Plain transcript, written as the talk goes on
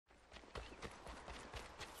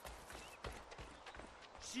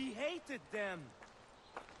She hated them.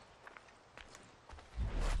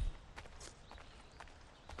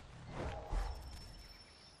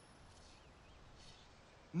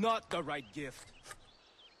 Not the right gift.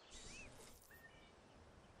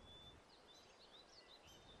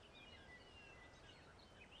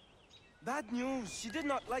 Bad news. She did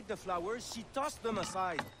not like the flowers. She tossed them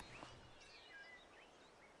aside.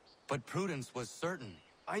 But Prudence was certain.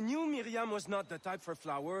 I knew Myriam was not the type for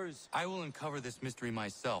flowers. I will uncover this mystery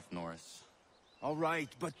myself, Norris. All right,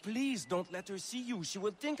 but please don't let her see you. She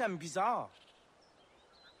will think I'm bizarre.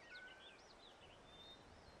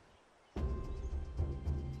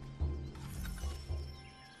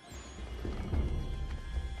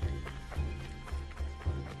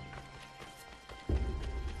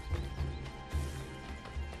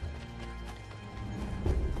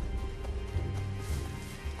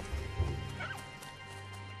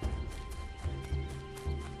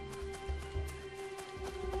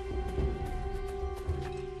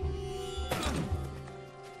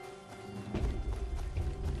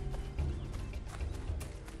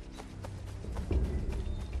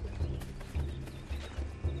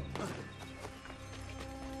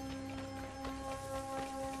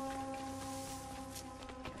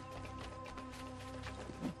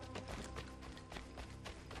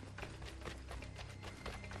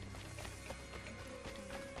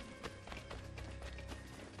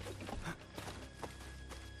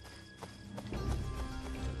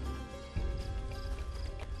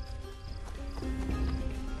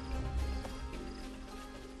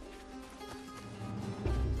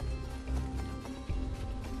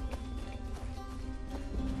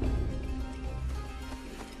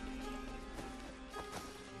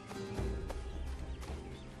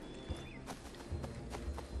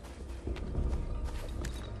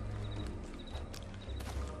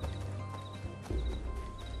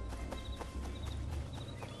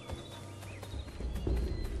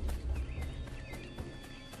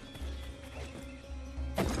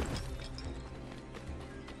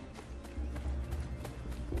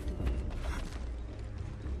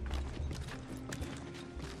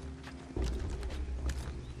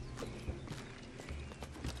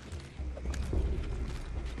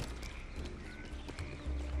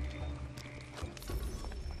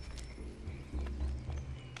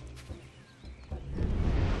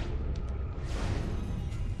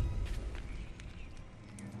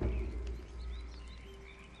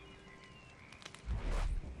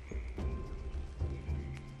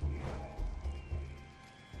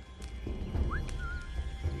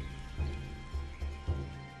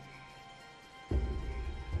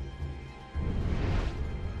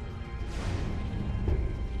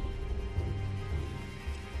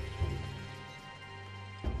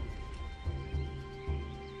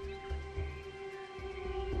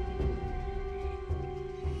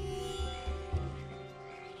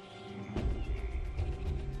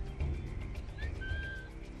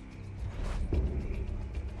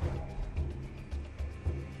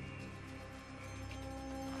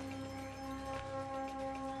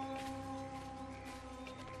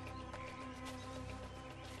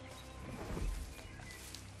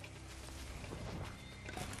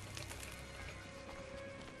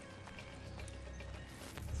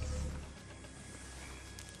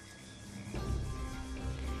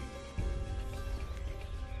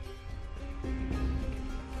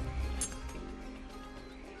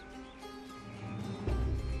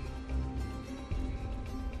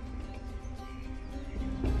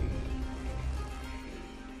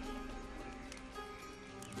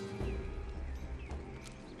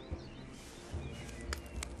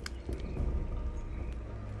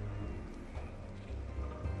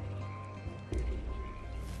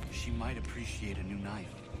 She might appreciate a new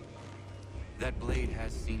knife. That blade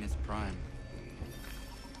has seen its prime.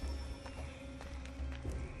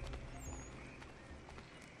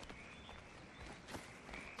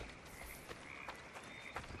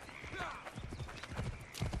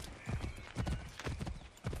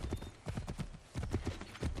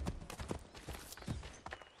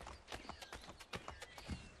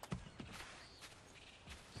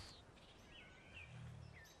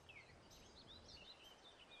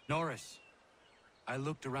 Norris, I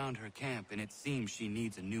looked around her camp and it seems she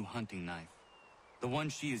needs a new hunting knife. The one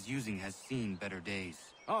she is using has seen better days.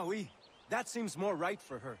 Oh, oui. That seems more right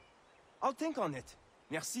for her. I'll think on it.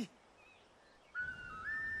 Merci.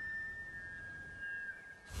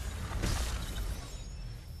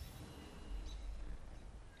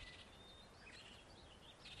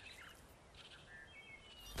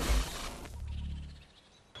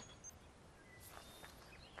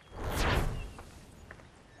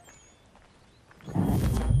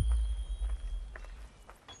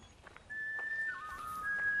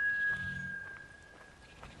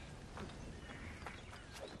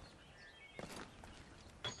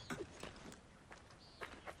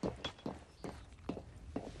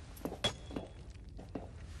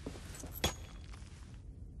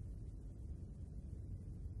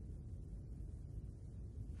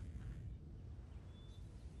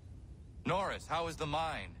 Norris, how is the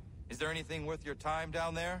mine? Is there anything worth your time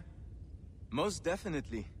down there? Most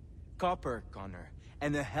definitely. Copper, Connor,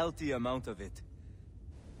 and a healthy amount of it.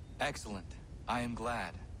 Excellent. I am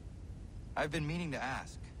glad. I've been meaning to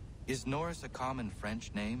ask, is Norris a common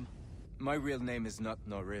French name? My real name is not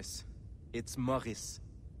Norris. It's Maurice.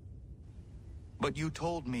 But you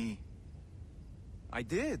told me... I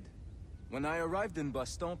did. When I arrived in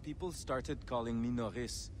Boston, people started calling me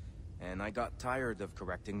Norris, and I got tired of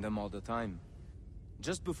correcting them all the time.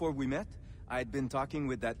 Just before we met, I had been talking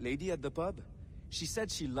with that lady at the pub. She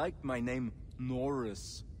said she liked my name,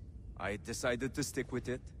 Norris. I decided to stick with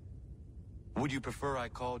it. Would you prefer I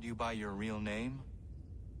called you by your real name?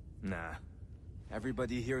 Nah.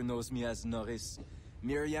 Everybody here knows me as Norris,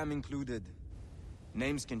 Myriam included.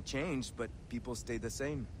 Names can change, but people stay the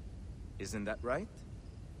same. Isn't that right?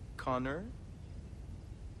 Connor?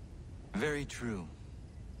 Very true.